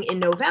reopening in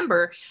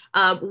November.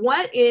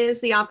 What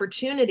is the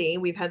opportunity?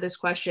 We've had this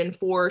question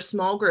for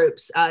small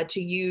groups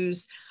to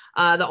use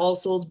the All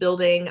Souls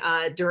building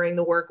during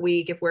the work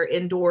week if we're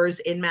indoors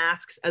in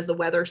masks as the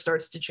weather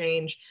starts to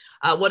change.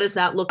 What does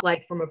that look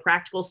like from a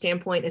practical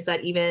standpoint? Is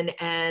that even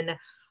an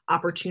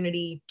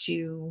opportunity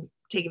to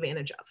take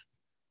advantage of?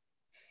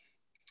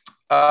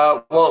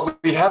 Well,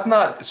 we have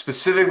not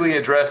specifically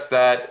addressed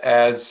that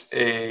as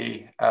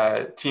a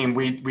team.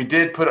 We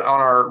did put it on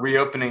our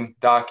reopening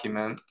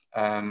document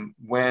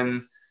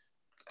when.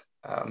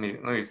 Let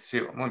me see.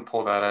 I'm going to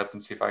pull that up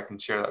and see if I can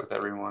share that with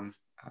everyone.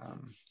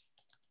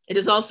 It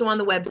is also on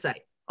the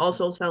website,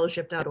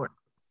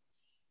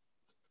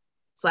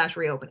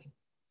 allsoulsfellowship.org/reopening.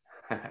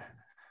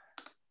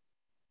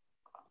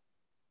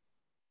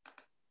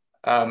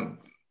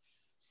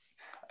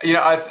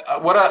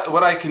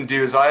 What I can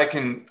do is I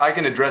can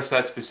address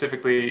that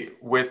specifically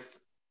with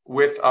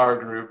our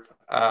group.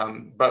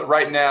 But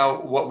right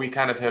now, what we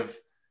kind of have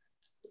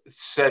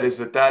said is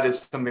that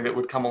is something that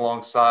would come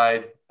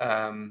alongside.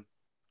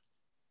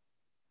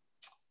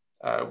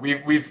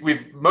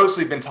 We've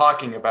mostly been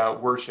talking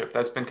about worship.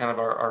 That's been kind of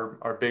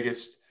our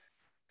biggest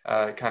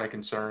kind of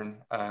concern.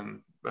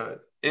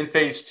 But in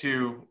phase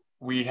 2,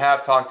 we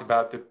have talked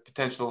about the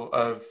potential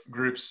of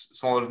groups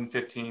smaller than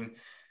 15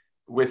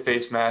 with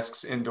face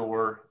masks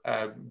indoor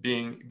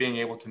being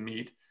able to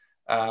meet.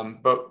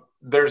 But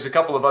there's a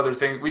couple of other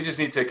things. We just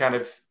need to kind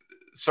of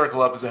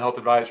circle up as a health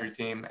advisory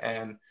team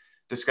and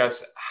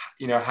discuss,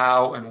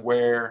 how and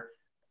where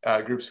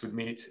groups would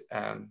meet.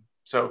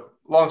 So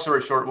long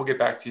story short, we'll get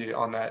back to you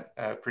on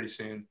that pretty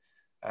soon.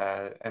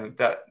 And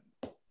that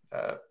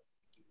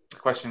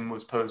question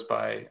was posed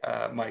by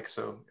Mike,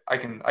 so I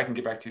can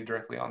get back to you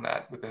directly on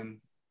that within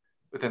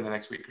the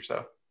next week or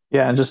so.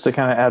 Yeah, and just to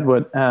kind of add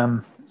what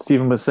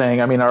Stephen was saying,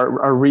 I mean,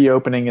 our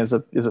reopening is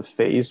a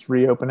phased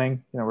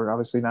reopening. We're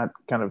obviously not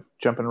kind of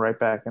jumping right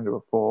back into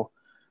a full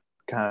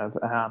kind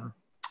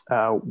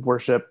of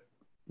worship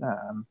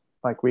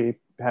like we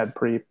had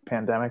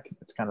pre-pandemic.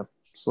 It's kind of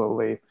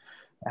slowly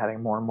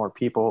adding more and more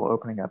people,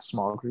 opening up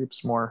small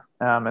groups more.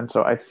 And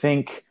so I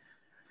think,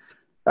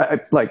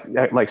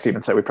 like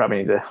Stephen said, we probably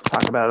need to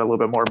talk about it a little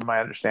bit more. But my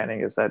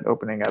understanding is that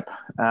opening up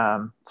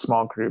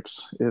small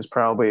groups is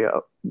probably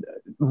a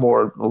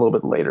little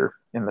bit later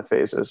in the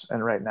phases.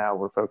 And right now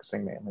we're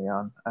focusing mainly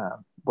on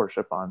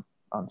worship on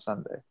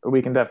Sunday. But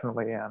we can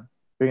definitely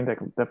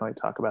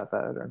talk about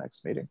that at our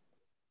next meeting.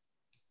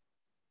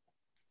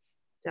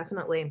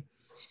 Definitely.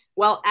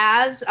 Well,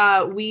 as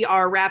we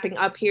are wrapping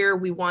up here,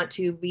 we want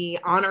to be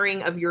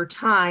honoring of your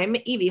time.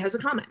 Evie has a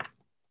comment.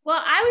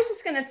 Well, I was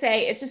just going to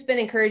say, it's just been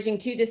encouraging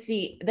too to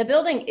see the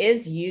building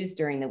is used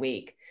during the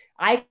week.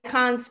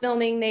 Icon's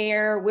filming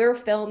there. We're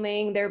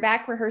filming. They're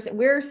back rehearsing.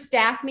 We're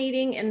staff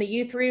meeting in the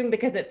youth room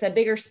because it's a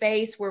bigger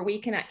space where we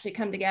can actually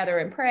come together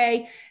and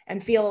pray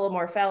and feel a little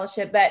more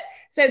fellowship. But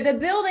so the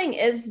building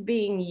is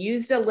being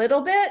used a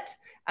little bit.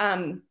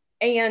 And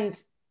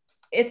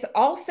it's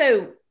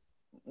also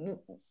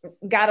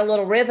got a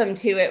little rhythm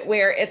to it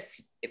where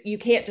you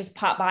can't just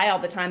pop by all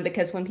the time,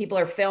 because when people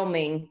are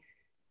filming,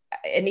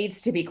 it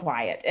needs to be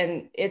quiet.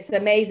 And it's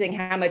amazing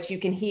how much you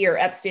can hear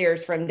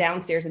upstairs from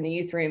downstairs in the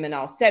youth room and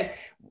all. So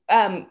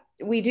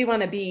we do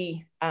want to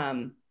be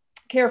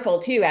careful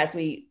too, as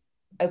we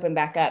open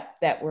back up,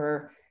 that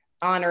we're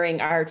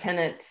honoring our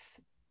tenants.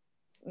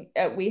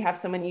 We have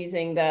someone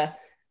using the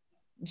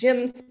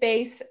gym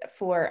space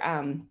for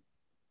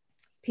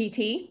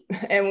PT,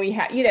 and we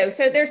have,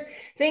 so there's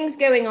things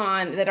going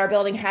on, that our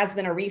building has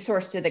been a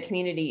resource to the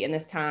community in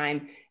this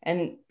time,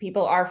 and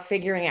people are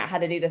figuring out how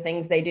to do the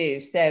things they do.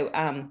 So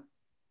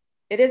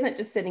it isn't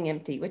just sitting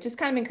empty, which is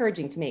kind of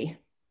encouraging to me.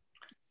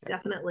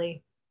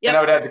 Definitely. Yep. And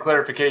I would add the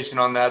clarification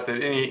on that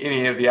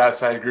any of the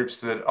outside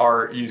groups that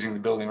are using the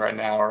building right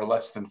now are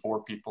less than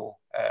 4 people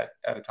at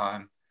a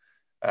time.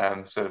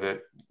 So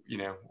that,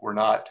 we're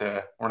not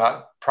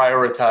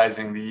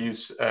prioritizing the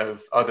use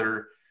of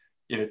other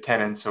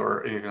tenants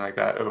or anything like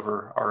that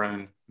over our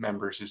own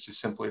members. It's just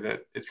simply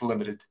that it's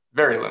limited,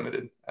 very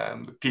limited.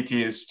 The PT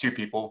is 2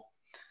 people,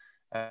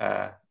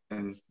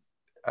 and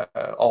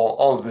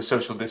all of the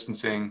social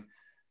distancing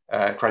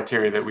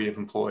criteria that we have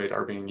employed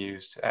are being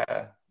used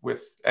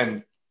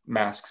and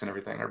masks and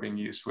everything are being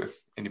used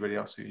with anybody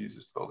else who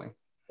uses the building.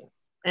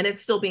 And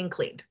it's still being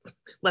cleaned.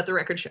 Let the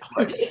record show.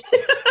 Right.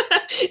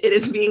 It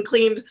is being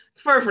cleaned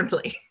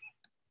fervently.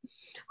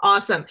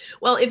 Awesome.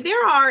 Well, if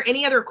there are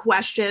any other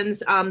questions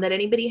that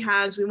anybody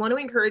has, we want to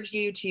encourage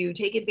you to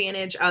take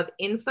advantage of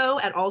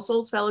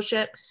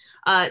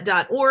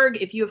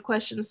info@allsoulsfellowship.org. If you have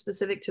questions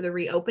specific to the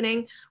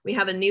reopening, we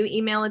have a new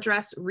email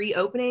address,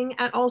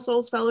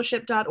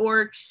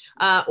 reopening@allsoulsfellowship.org,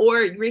 or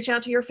reach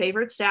out to your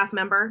favorite staff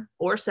member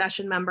or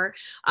session member.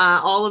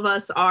 All of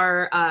us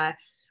are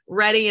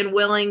ready and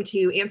willing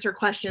to answer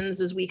questions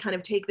as we kind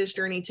of take this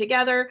journey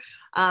together,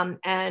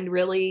 and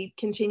really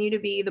continue to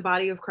be the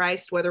body of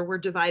Christ, whether we're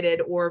divided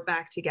or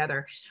back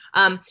together.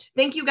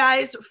 Thank you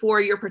guys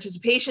for your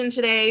participation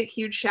today.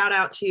 Huge shout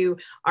out to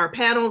our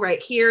panel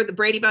right here, the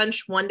Brady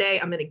Bunch. One day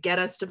I'm going to get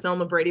us to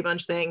film a Brady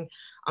Bunch thing.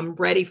 I'm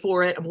ready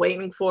for it. I'm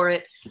waiting for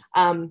it.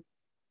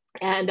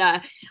 And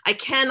I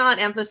cannot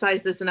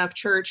emphasize this enough,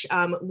 church.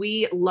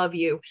 We love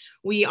you.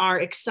 We are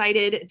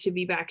excited to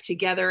be back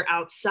together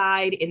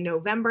outside in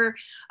November.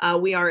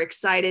 We are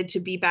excited to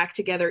be back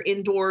together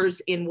indoors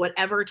in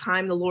whatever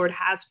time the Lord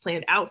has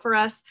planned out for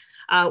us.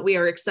 We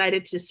are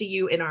excited to see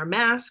you in our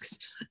masks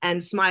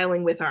and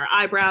smiling with our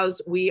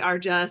eyebrows. We are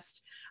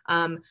just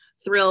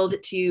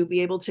thrilled to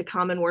be able to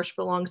come and worship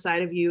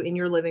alongside of you in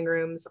your living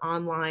rooms,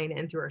 online,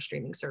 and through our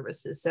streaming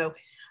services. So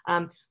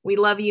we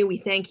love you. We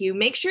thank you.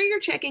 Make sure you're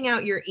checking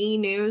out your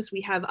e-news.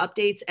 We have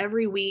updates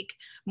every week,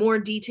 more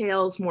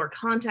details, more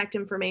contact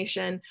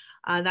information.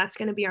 That's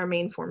going to be our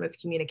main form of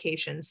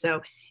communication.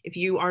 So if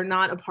you are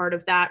not a part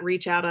of that,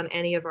 reach out on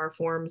any of our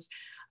forms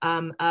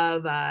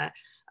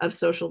of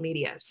social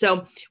media.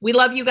 So we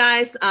love you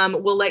guys.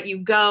 We'll let you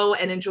go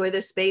and enjoy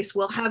this space.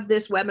 We'll have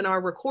this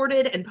webinar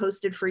recorded and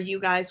posted for you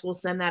guys. We'll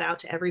send that out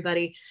to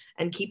everybody,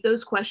 and keep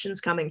those questions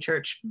coming,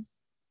 church.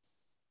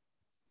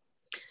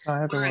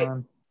 Bye, everyone. All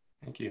right.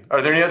 Thank you.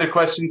 Are there any other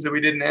questions that we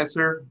didn't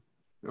answer?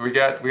 We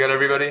got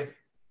everybody?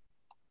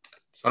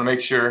 Just want to make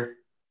sure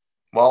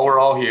while we're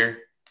all here.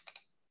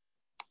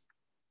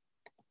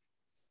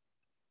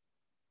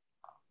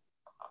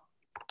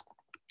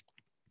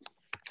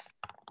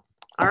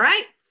 All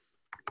right.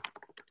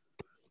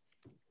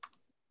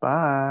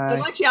 Bye. Good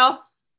luck, y'all.